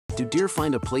Do deer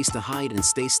find a place to hide and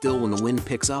stay still when the wind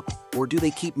picks up, or do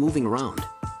they keep moving around?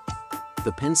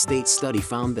 The Penn State study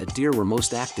found that deer were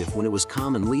most active when it was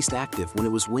calm and least active when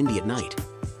it was windy at night.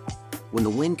 When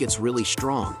the wind gets really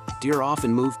strong, deer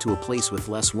often move to a place with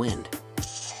less wind.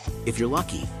 If you're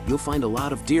lucky, you'll find a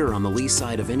lot of deer on the lee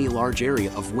side of any large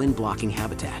area of wind-blocking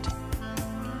habitat.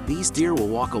 These deer will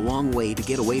walk a long way to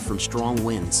get away from strong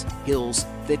winds, hills,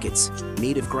 thickets,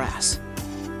 native grass.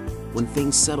 When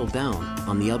things settle down,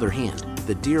 on the other hand,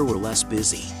 the deer were less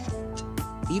busy.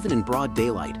 Even in broad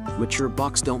daylight, mature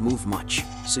bucks don't move much,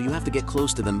 so you have to get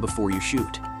close to them before you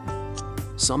shoot.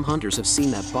 Some hunters have seen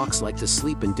that bucks like to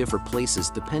sleep in different places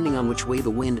depending on which way the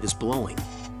wind is blowing.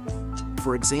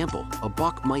 For example, a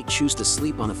buck might choose to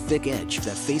sleep on a thick edge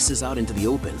that faces out into the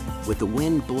open, with the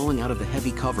wind blowing out of the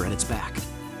heavy cover at its back.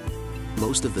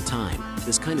 Most of the time,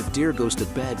 this kind of deer goes to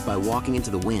bed by walking into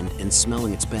the wind and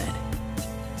smelling its bed.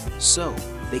 So,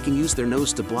 they can use their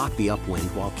nose to block the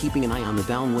upwind while keeping an eye on the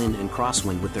downwind and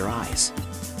crosswind with their eyes.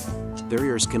 Their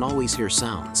ears can always hear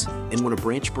sounds, and when a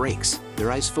branch breaks,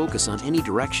 their eyes focus on any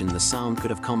direction the sound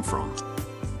could have come from.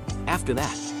 After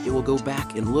that, it will go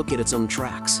back and look at its own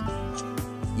tracks.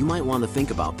 You might want to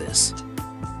think about this.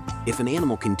 If an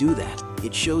animal can do that,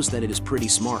 it shows that it is pretty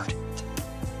smart.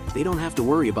 They don't have to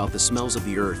worry about the smells of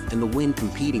the earth and the wind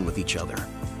competing with each other.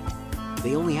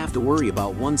 They only have to worry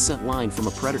about one scent line from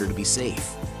a predator to be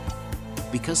safe.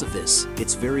 Because of this,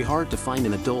 it's very hard to find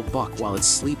an adult buck while it's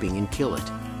sleeping and kill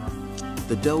it.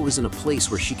 The doe is in a place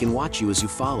where she can watch you as you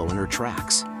follow in her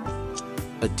tracks.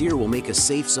 A deer will make a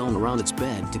safe zone around its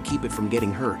bed to keep it from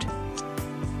getting hurt.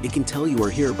 It can tell you are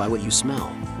here by what you smell,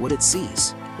 what it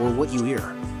sees, or what you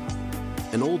hear.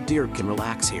 An old deer can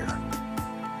relax here.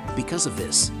 Because of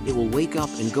this, it will wake up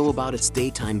and go about its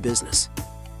daytime business.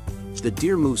 The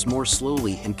deer moves more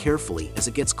slowly and carefully as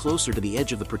it gets closer to the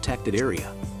edge of the protected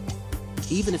area.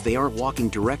 Even if they aren't walking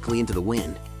directly into the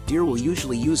wind, deer will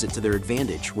usually use it to their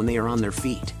advantage when they are on their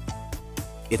feet.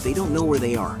 If they don't know where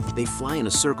they are, they fly in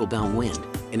a circle downwind,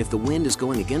 and if the wind is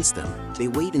going against them, they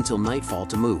wait until nightfall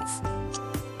to move.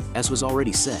 As was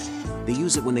already said, they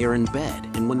use it when they are in bed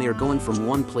and when they are going from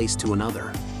one place to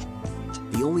another.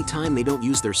 The only time they don't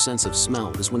use their sense of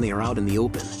smell is when they are out in the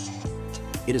open.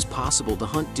 It is possible to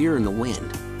hunt deer in the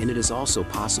wind, and it is also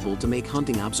possible to make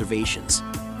hunting observations.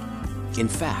 In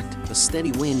fact, a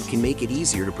steady wind can make it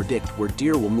easier to predict where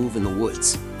deer will move in the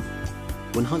woods.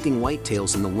 When hunting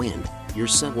whitetails in the wind, your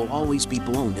scent will always be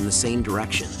blown in the same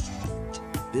direction.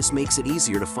 This makes it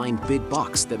easier to find big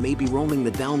bucks that may be roaming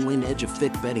the downwind edge of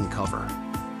thick bedding cover.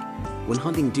 When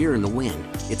hunting deer in the wind,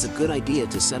 it's a good idea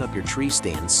to set up your tree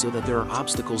stands so that there are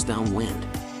obstacles downwind.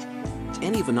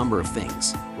 Any of a number of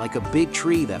things, like a big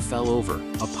tree that fell over,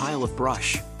 a pile of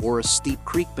brush, or a steep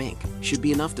creek bank, should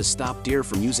be enough to stop deer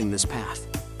from using this path.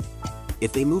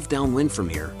 If they move downwind from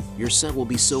here, your scent will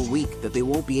be so weak that they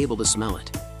won't be able to smell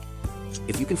it.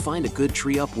 If you can find a good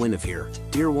tree upwind of here,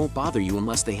 deer won't bother you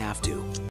unless they have to.